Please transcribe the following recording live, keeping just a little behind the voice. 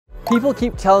People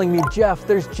keep telling me, Jeff,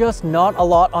 there's just not a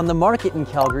lot on the market in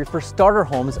Calgary for starter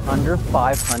homes under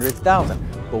 $500,000.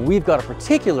 But we've got a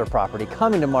particular property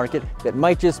coming to market that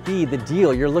might just be the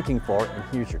deal you're looking for, and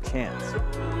here's your chance.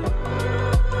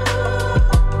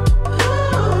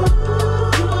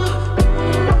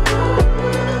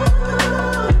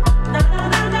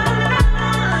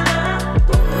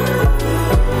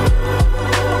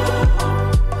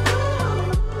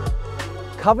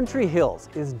 Coventry Hills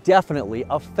is definitely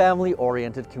a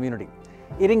family-oriented community.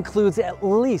 It includes at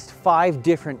least 5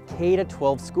 different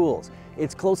K-12 schools.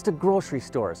 It's close to grocery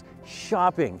stores,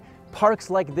 shopping, parks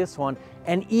like this one,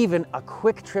 and even a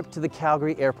quick trip to the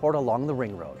Calgary airport along the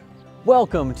ring road.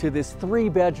 Welcome to this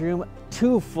 3-bedroom,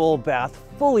 2 full bath,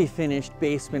 fully finished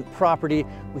basement property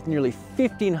with nearly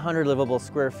 1,500 livable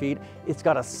square feet. It's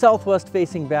got a southwest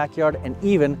facing backyard and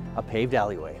even a paved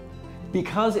alleyway.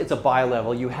 Because it's a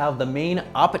bi-level, you have the main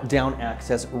up-down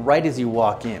access right as you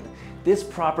walk in. This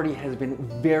property has been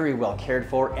very well cared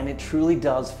for, and it truly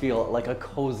does feel like a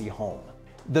cozy home.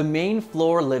 The main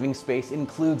floor living space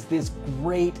includes this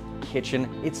great kitchen.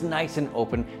 It's nice and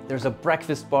open. There's a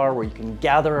breakfast bar where you can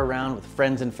gather around with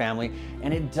friends and family,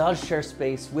 and it does share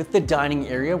space with the dining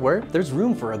area where there's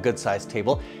room for a good-sized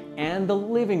table, and the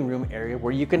living room area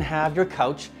where you can have your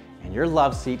couch and your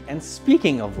love seat. And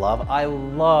speaking of love, I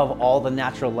love all the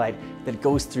natural light that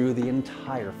goes through the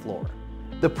entire floor.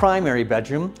 The primary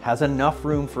bedroom has enough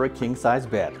room for a king-size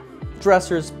bed,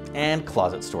 dressers, and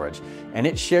closet storage, and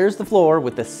it shares the floor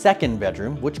with the second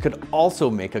bedroom, which could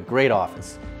also make a great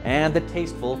office, and the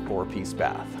tasteful 4-piece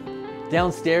bath.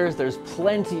 Downstairs, there's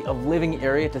plenty of living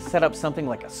area to set up something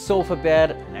like a sofa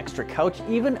bed, an extra couch,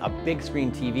 even a big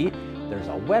screen TV. There's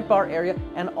a wet bar area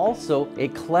and also a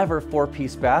clever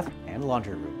 4-piece bath and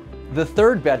laundry room. The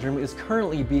third bedroom is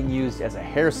currently being used as a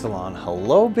hair salon.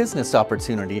 Hello, business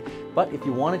opportunity. But if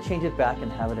you want to change it back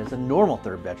and have it as a normal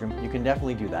third bedroom, you can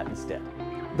definitely do that instead.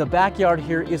 The backyard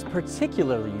here is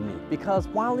particularly unique because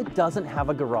while it doesn't have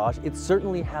a garage, it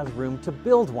certainly has room to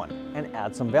build one and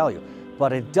add some value.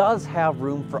 But it does have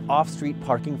room for off-street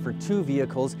parking for 2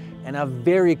 vehicles and a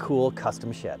very cool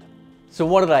custom shed. So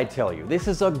what did I tell you? This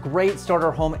is a great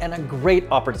starter home and a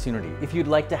great opportunity. If you'd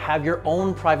like to have your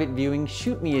own private viewing,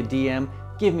 shoot me a DM,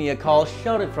 give me a call,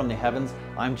 shout it from the heavens.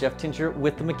 I'm Jeff Tincher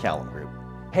with the McCallum Group.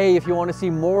 Hey, if you want to see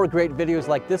more great videos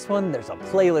like this one, there's a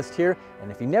playlist here.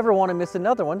 And if you never want to miss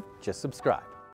another one, just subscribe.